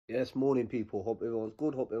Yes, morning people. Hope everyone's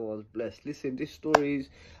good. Hope everyone's blessed. Listen, this story's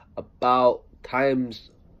about times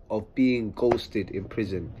of being ghosted in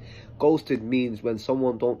prison. Ghosted means when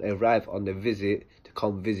someone don't arrive on the visit to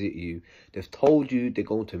come visit you. They've told you they're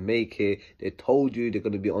going to make it. They told you they're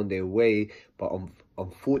going to be on their way, but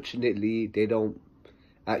unfortunately, they don't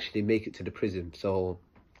actually make it to the prison. So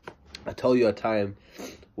I tell you a time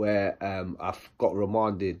where I've got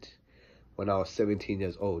remanded when I was 17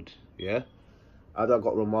 years old. Yeah. As I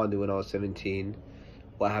got remanded when I was 17,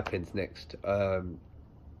 what happens next?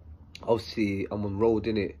 Obviously, I'm on road,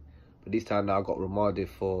 innit? But this time now I got remanded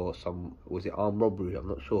for some, was it armed robbery? I'm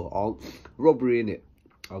not sure. Armed robbery, innit?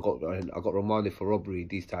 I got remanded for robbery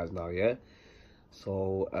these times now, yeah?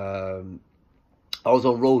 So, I was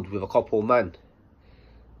on road with a couple of man.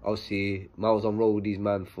 Obviously, I was on road with these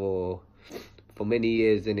man for many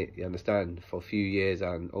years, innit? You understand? For a few years,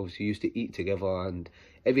 and obviously used to eat together, and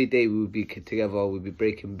every day we would be together, we'd be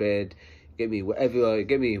breaking bread, whatever.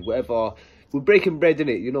 We're breaking bread,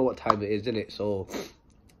 innit? You know what time it is, innit? So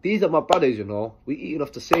these are my brothers, you know. We eating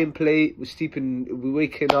off the same plate, we're sleeping, we're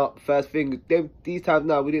waking up, first thing. These times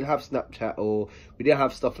now, we didn't have Snapchat or we didn't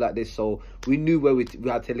have stuff like this, so we knew where we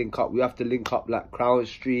had to link up. We have to link up like Crown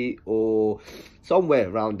Street or somewhere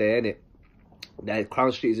around there, innit?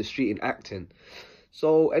 Crown Street is a street in Acton.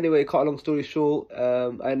 So anyway, cut a long story short,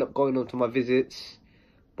 I end up going on to my visits.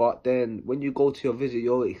 But then when you go to your visit,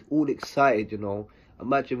 you're all excited, you know.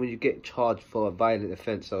 Imagine when you get charged for a violent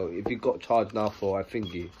offence. So if you got charged now for a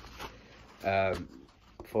thingy,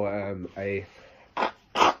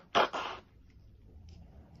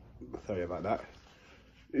 sorry about that.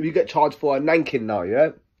 If you get charged for a nanking now,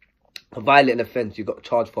 yeah? A violent offence, you got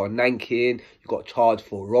charged for a nanking, you got charged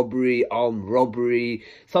for robbery, armed robbery,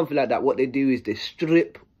 something like that. What they do is they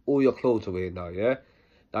strip all your clothes away now, yeah?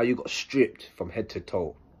 Now you got stripped from head to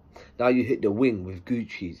toe. Now you hit the wing with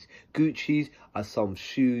Gucci's. Gucci's are some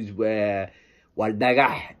shoes where, they're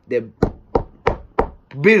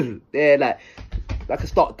like, I can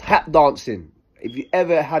start tap dancing. If you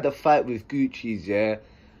ever had a fight with Gucci's, yeah,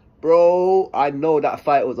 bro, I know that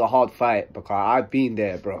fight was a hard fight because I've been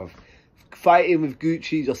there, bro. Fighting with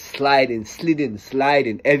Gucci, just sliding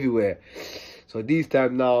everywhere. So these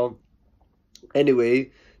time now,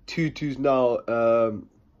 anyway, tutus now.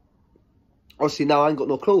 Obviously now I ain't got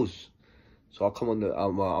no clothes, so I come on the.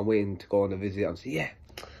 I'm waiting to go on a visit. I'm saying, yeah,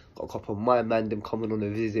 got a couple of my man them coming on a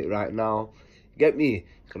visit right now. Get me?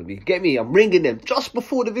 It's gonna be get me. I'm ringing them just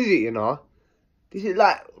before the visit, you know. This is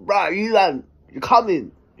like, right, you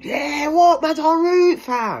coming? Yeah, what? Man's en route,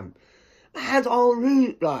 fam. Man's en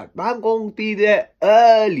route, like, man gonna be there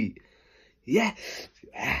early. Yeah.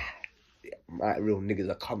 My real niggas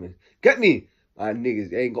are coming. Get me? My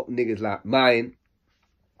niggas, they ain't got niggas like mine.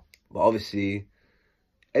 But obviously,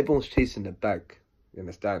 everyone's chasing the bag. You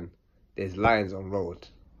understand? There's lines on road.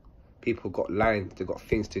 People got lines, they got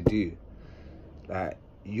things to do. Like,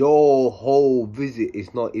 your whole visit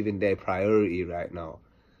is not even their priority right now.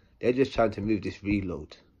 They're just trying to move this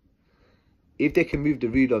reload. If they can move the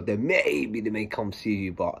reload, then maybe they may come see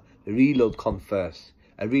you, but the reload comes first.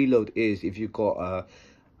 A reload is if you've got a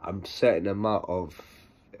certain amount of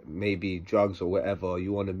maybe drugs or whatever,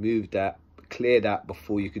 you want to move that, clear that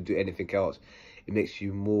before you can do anything else. It makes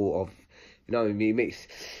you more of, you know what I mean? It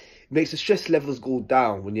makes the stress levels go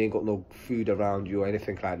down when you ain't got no food around you or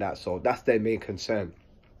anything like that. So that's their main concern.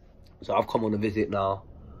 So I've come on a visit now.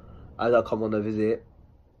 As I come on a visit,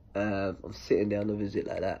 I'm sitting there on a visit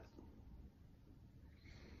like that.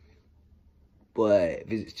 Boy,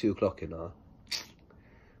 visit's 2 o'clock, you know.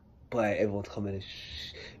 Boy, everyone's coming in. You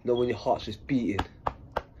know when your heart's just beating.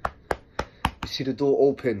 You see the door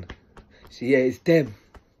open. You see, yeah, it's them.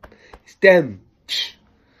 It's them.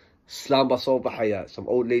 Slam basol bahaya. Some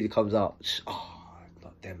old lady comes out. Oh, it's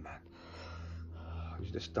not them, man.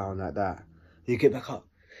 You're just down like that. You get back up.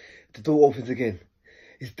 The door opens again.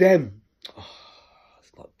 It's them. Oh,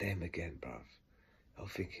 it's not them again, bruv. I'm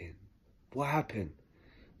thinking, what happened?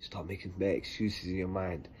 Start making bare excuses in your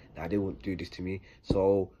mind. Nah, they won't do this to me.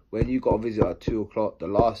 So when you got a visit at 2 o'clock, the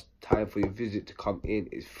last time for your visit to come in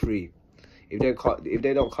is 3. If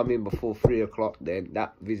they don't come in before 3 o'clock, then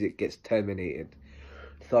that visit gets terminated.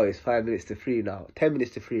 So it's 5 minutes to 3 now. 10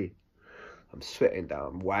 minutes to 3. I'm sweating down.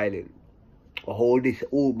 I'm wilding. My whole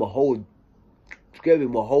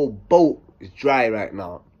boat is dry right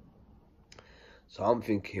now. So I'm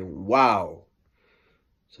thinking, wow.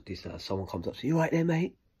 So this time someone comes up, so you right there,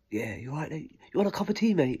 mate? Yeah, you right there? You want a cup of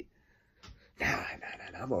tea, mate? Nah,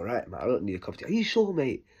 I'm alright, man. I don't need a cup of tea. Are you sure,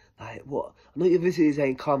 mate? Like, what? I know your visitors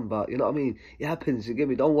ain't come, but you know what I mean? It happens, you get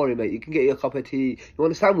me? Don't worry, mate. You can get your cup of tea. You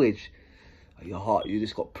want a sandwich? Your heart, you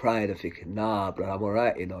just got pride of thinking, nah, bro, I'm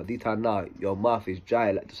alright, you know. Deep down now, your mouth is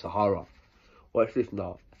dry like the Sahara. Watch this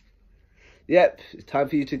now. Yep, it's time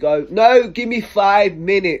for you to go. No, give me 5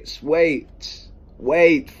 minutes. Wait,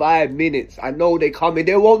 5 minutes. I know they're coming.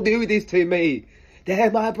 They won't do this to me.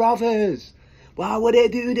 They're my brothers. Why would they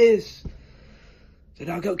do this? So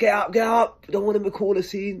now go, get up. We don't want them to call a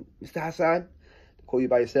scene, Mr. Hassan. I'll call you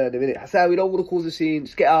by your surname in a minute. Hassan, we don't want to cause a scene.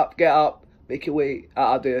 Just get up. Make your way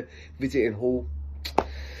out of the visiting hall.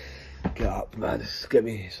 Get up, man. Just get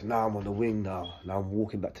me. So now I'm on the wing now. Now I'm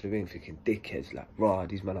walking back to the ring thinking, dickheads, like, rah,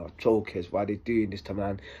 these men are jokers. Why they doing this to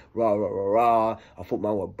man? Rah. I thought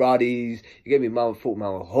man were buddies. You get me, man? I thought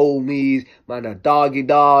man were homies. Man are doggy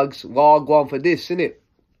dogs. Well, go on for this, innit?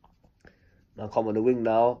 Now come on the wing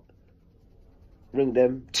now. Ring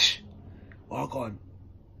them. Well, go on.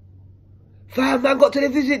 Fam, man got to the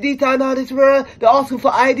visit detail now. They're asking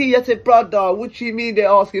for ID. I said, brother, what do you mean they're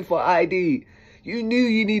asking for ID? You knew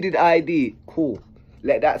you needed ID. Cool.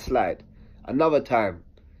 Let that slide. Another time.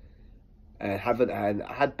 And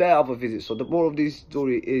I had bare other visits. So the moral of this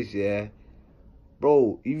story is, yeah,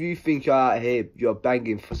 bro, if you think you're out here, you're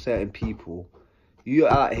banging for certain people,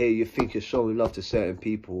 you're out here, you think you're showing love to certain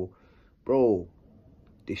people, bro,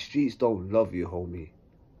 the streets don't love you, homie.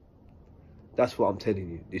 That's what I'm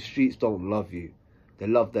telling you. The streets don't love you. They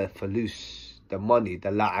love the falus, the money,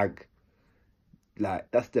 the lag.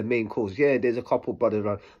 Like, that's the main cause. Yeah, there's a couple brothers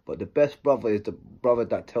around, but the best brother is the brother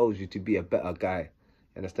that tells you to be a better guy.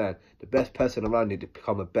 You understand? The best person around you to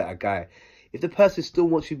become a better guy. If the person still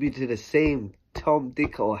wants you to be to the same Tom,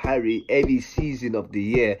 Dick or Harry every season of the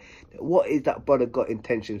year, what is that brother got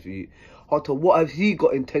intention for you? Hunter, what has he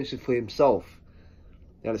got intention for himself?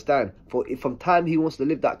 You understand? From time he wants to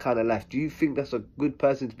live that kind of life, do you think that's a good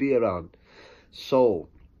person to be around? So,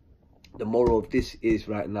 the moral of this is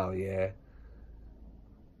right now, yeah,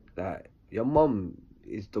 that your mum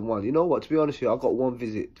is the one. You know what, to be honest with you, I got one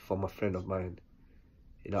visit from a friend of mine.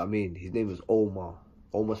 You know what I mean? His name was Omar.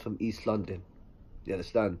 Omar's from East London. You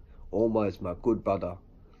understand? Omar is my good brother.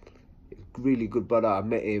 Really good brother. I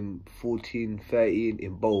met him 14, 13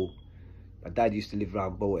 in Bow. My dad used to live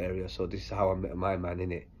around Bow area, so this is how I met my man,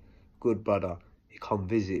 innit? Good brother. He come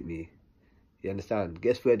visit me. You understand?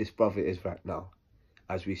 Guess where this brother is right now?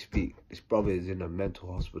 As we speak, this brother is in a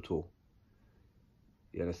mental hospital.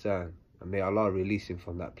 You understand? And may Allah release him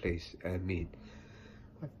from that place. I mean,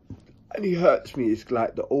 and he hurts me. It's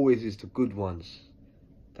like always is the good ones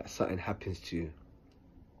that something happens to you.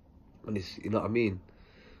 And it's, you know what I mean?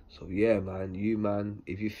 So yeah, man,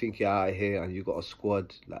 if you think you're out here and you got a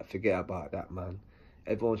squad, like, forget about that, man.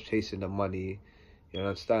 Everyone's chasing the money. You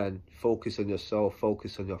understand? Focus on yourself,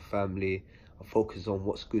 focus on your family, and focus on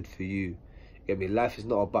what's good for you. Get me? Life is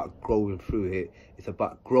not about growing through it. It's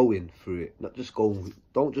about growing through it.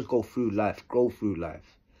 Don't just go through life. Grow through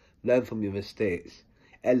life. Learn from your mistakes.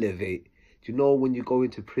 Elevate. Do you know when you go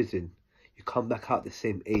into prison, you come back out the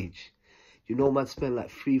same age? You know, man, spent like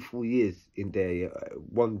 3-4 years in there. Yeah?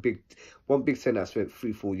 One big sentence, I spent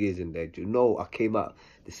 3-4 years in there. Do you know, I came out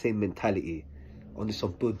the same mentality on this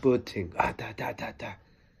some bird thing. But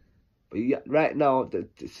yeah, right now,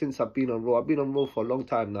 since I've been on road for a long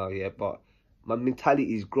time now, yeah, but my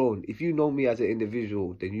mentality is grown. If you know me as an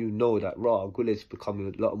individual, then you know that Gule's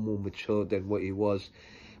becoming a lot more mature than what he was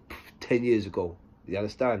 10 years ago. You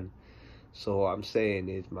understand? So what I'm saying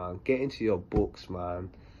is, man, get into your books, man.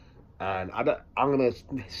 And I'm going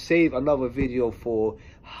to save another video for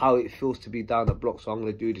how it feels to be down the block. So I'm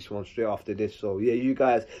going to do this one straight after this. So yeah, you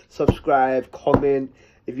guys subscribe, comment.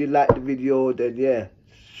 If you like the video, then yeah,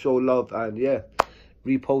 show love and yeah,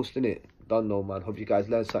 reposting it. Don't know, man. Hope you guys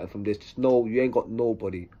learned something from this. Just know you ain't got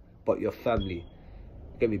nobody but your family.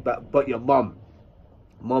 Get me back, but your mum.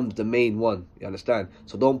 Mum's the main one. You understand?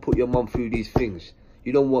 So don't put your mum through these things.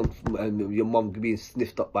 You don't want your mum being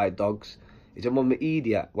sniffed up by dogs. Is your mum an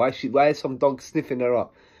idiot? Why is some dog sniffing her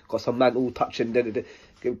up? Got some man all touching,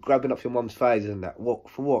 grabbing up your mum's thighs and that. What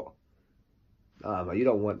for? What? Nah, man, you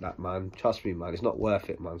don't want that, man. Trust me, man. It's not worth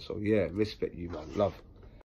it, man. So yeah, respect you, man. Love.